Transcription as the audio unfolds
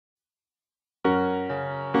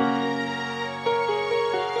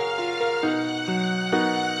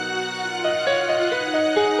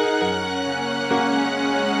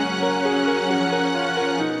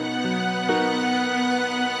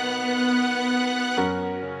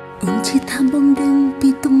អូនជាថាបងដឹងពី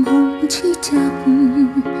ទំហំឈឺចាប់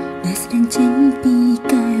ដែលស្ដែងចេញពី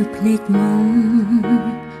កែវភ្នែកមក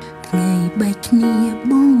ថ្ងៃបែកគ្នា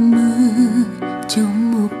បងមើលចុះ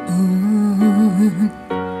មកអូន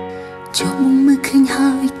ចុះមកមើលឃើញហើ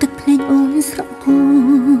យទឹកភ្នែកអូនស្រក់ហូ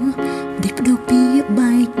រដែលបដូរពី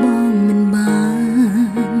បែកបងមិនបា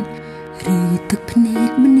នឬទឹកភ្នែក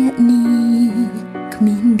ម្នាក់នេះគ្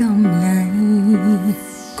មានដំឡៃ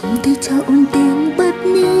គុំទៅចោលអូនទាំងបាត់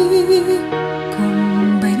នេះគុំ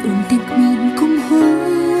បែកអូនទាំងគ្មានគុំហូ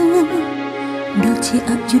រដូចជា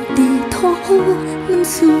អត់យុត្តិធម៌មិន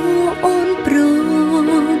សួរអូនប្រ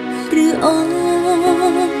ឬអូន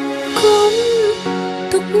គុំ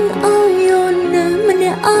ទុកឲ្យអូននៅម្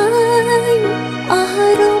នាក់ឯងអា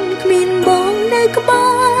រម្មណ៍គ្មានបងនៅក្បែ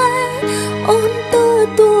រអូនទ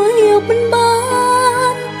ទួលយកមិនបា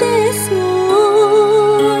នទេសួ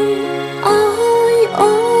រឲ្យ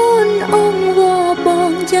អូនអងវប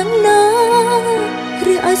ងយ៉ាងណា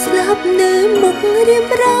ឬឲ្យស្លាប់នៅមុខរៀម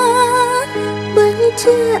រាបញ្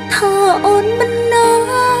ជាក់ថាអូនមិនណា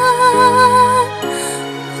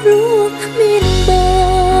ព្រោះគ្មាន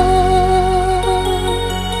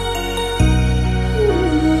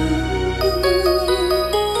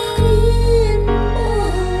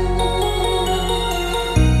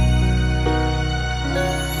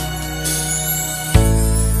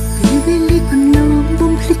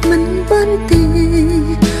មិនបានទេ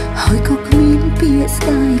ហើយក៏គ្មានពាក្យស្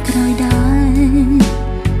ដាយក្រោយដែរ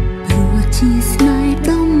ព្រោះជាស្នេហ៍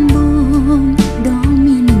ដំបូងដ៏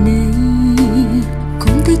មានន័យ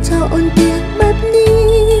គុំទៅចោលអូនទៀតបែប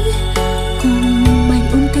នេះគុំបាញ់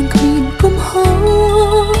អូនទាំងគ្មានគុំហោ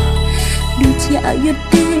ដូចជាអយុត្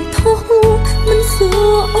តិធម៌មិនសួ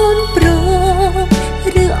រអូនប្រ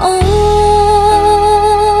ឬអូន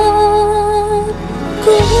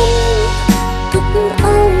គុំទុកឲ្យ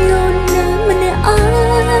អូននៅម្នាក់ឯ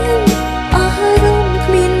ងអារម្មណ៍គ្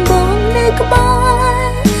មានបងនៅក្បែ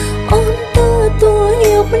រអូនទទួល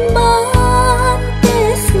យកមិនបានទេ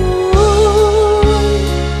សួរ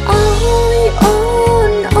ឲ្យអូ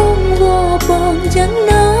នអងវបងយ៉ាង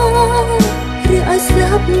ណាឬឲ្យស្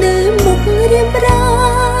លាប់នៅមុខរៀមរា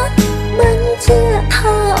បញ្ជាក់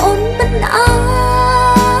ថាអូនមិនអា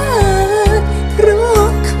ចព្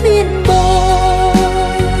រោះគ្មានបង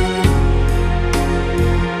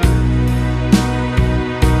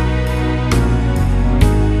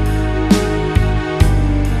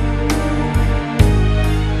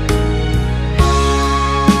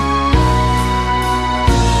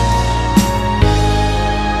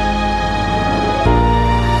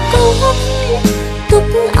ទុក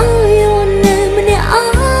ឲ្យអូននៅម្នាក់ឯ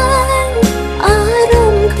ងអារ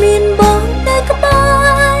ម្មណ៍គ្មានបងនៅក្បែ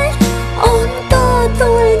រអូនទ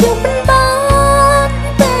ទួលយកមិនបាន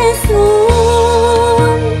ទេសួ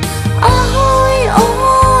រឲ្យអូ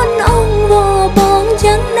នអងវបង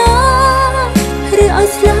យ៉ាងណាឬឲ្យ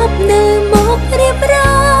ស្លាប់នៅមករៀប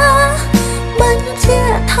រាបញ្ជា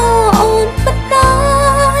ក់ថាអូនមិនដែ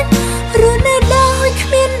ររស់នៅដោយគ្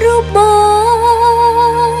មានរូបប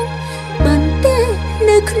ងបានទេ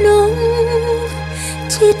នៅក្នុង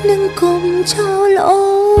ជាតិនឹងគុំចោលអូ